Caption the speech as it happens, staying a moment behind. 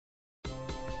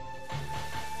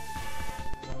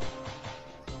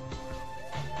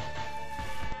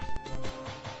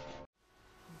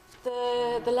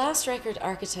The last record,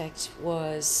 Architect,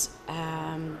 was,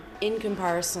 in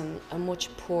comparison, a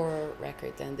much poorer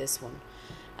record than this one.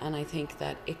 And I think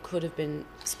that it could have been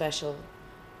special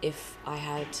if I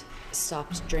had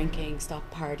stopped drinking,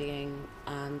 stopped partying,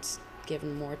 and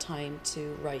given more time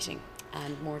to writing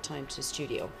and more time to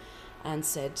studio, and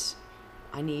said,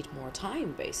 I need more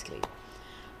time, basically.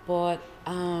 But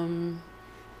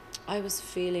I was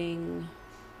feeling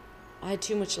I had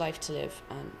too much life to live,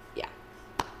 and yeah.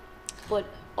 But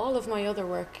all of my other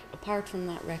work, apart from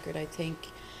that record, I think,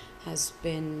 has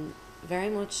been very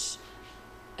much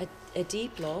a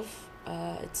deep love.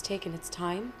 It's taken its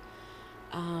time.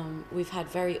 We've had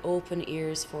very open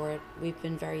ears for it. We've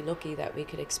been very lucky that we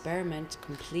could experiment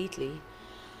completely.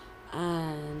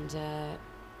 And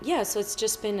yeah, so it's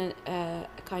just been a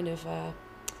kind of a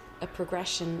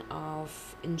progression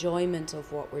of enjoyment of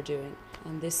what we're doing.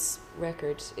 And this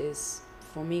record is,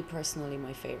 for me personally,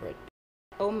 my favorite.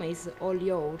 Home is all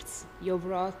yours. You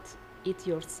wrote it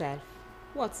yourself.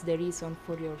 What's the reason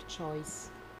for your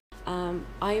choice?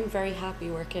 I am very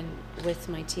happy working with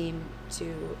my team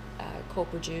to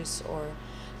co-produce or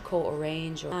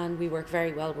co-arrange, and we work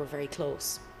very well. We're very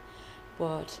close.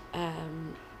 But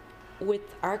with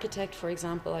Architect, for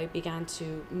example, I began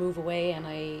to move away, and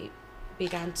I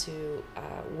began to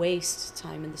waste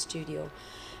time in the studio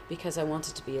because I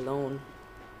wanted to be alone.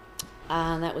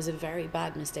 And that was a very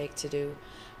bad mistake to do.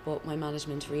 But my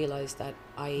management realised that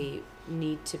I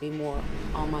need to be more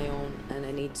on my own, and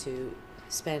I need to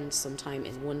spend some time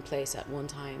in one place at one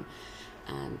time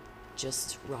and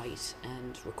just write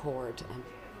and record and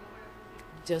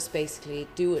just basically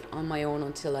do it on my own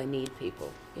until I need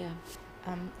people. Yeah.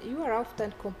 You are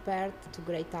often compared to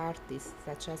great artists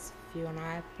such as Fiona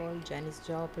Apple, Janis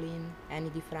Joplin, Annie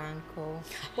DiFranco.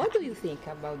 What do you think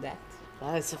about that?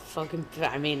 That's a fucking,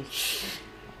 I mean,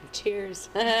 cheers.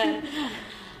 I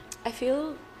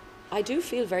do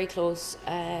feel very close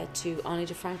to Annie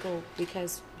DiFranco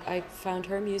because I found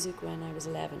her music when I was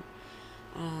 11,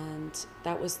 and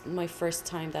that was my first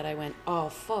time that I went, oh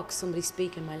fuck, somebody's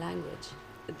speaking my language.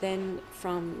 Then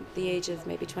from the age of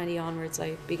maybe 20 onwards,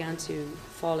 I began to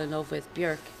fall in love with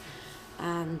Björk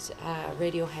and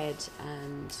Radiohead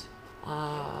and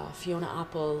Fiona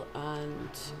Apple and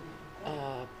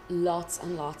lots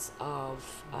and lots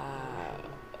of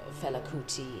Fela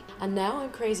Kuti. And now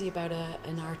I'm crazy about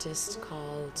an artist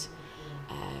called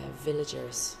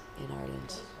Villagers in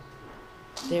Ireland.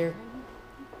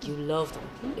 You love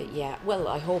them. Yeah, well,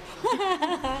 I hope.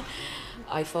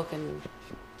 I fucking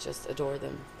just adore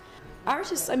them.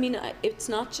 Artists, I mean, it's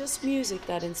not just music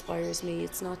that inspires me.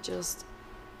 It's not just,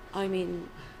 I mean,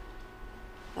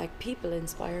 like people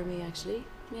inspire me actually.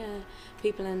 Yeah,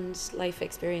 people and life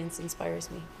experience inspires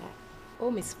me. Yeah.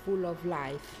 Home is full of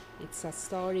life. It's a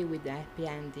story with a happy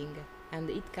ending, and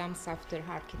it comes after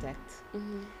Architect.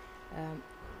 Mm-hmm.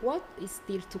 What is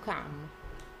still to come?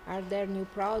 Are there new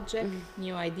projects,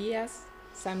 new ideas,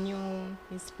 some new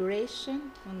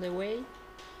inspiration on the way?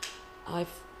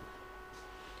 I've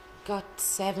got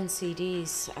 7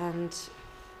 CDs and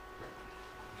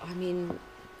I mean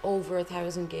over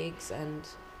 1,000 gigs, and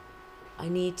I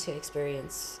need to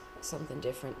experience something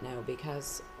different now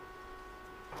because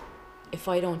if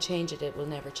I don't change it, it will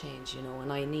never change, you know.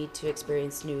 And I need to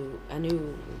experience a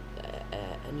new.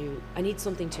 I need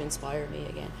something to inspire me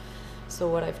again. So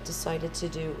what I've decided to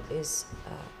do is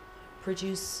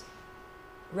produce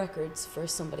records for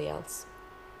somebody else,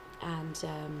 and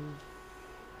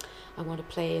I want to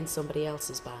play in somebody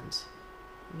else's band.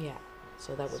 Yeah,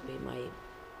 so that would be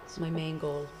my main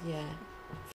goal. Yeah.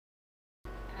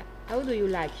 How do you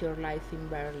like your life in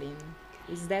Berlin?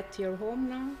 Is that your home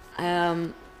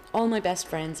now? All my best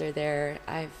friends are there.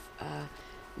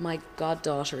 My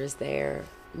goddaughter is there.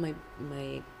 My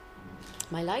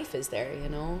life is there, you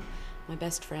know. My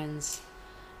best friends,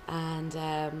 and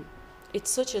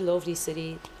it's such a lovely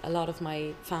city. A lot of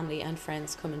my family and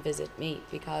friends come and visit me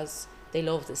because they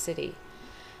love the city.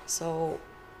 So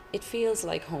it feels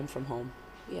like home from home.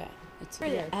 Yeah, it's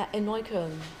really in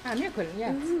Neukölln. Neukölln,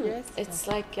 yes, yes. It's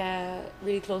like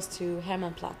really close to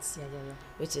Hermannplatz, Yeah.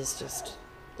 which is just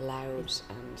loud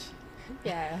and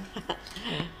yeah,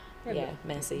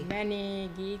 messy. Many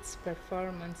gigs,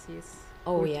 performances.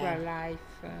 Oh, cultural life,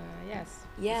 yes.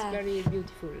 Yeah. It's very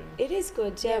beautiful. It is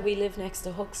good, yeah. We live next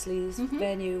to Huxley's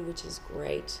venue, which is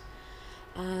great.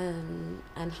 And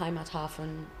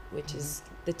Heimathafen, which is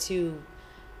the two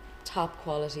top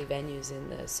quality venues in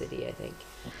the city, I think.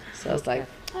 So I was like,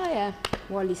 oh yeah.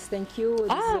 Wallis, thank you.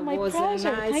 My was pleasure.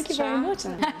 A nice Thank you very much.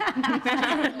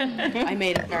 I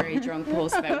made a very drunk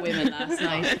post about women last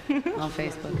night on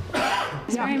Facebook.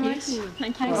 Thanks very much.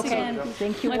 Thanks again.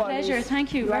 Thank you, My Wallis. pleasure.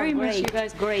 Thank you very much, you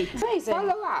guys. Great. Amazing.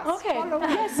 Follow us. Okay. Follow us.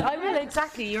 Yes, I will,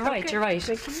 exactly. You're right. You're right.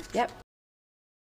 Yep.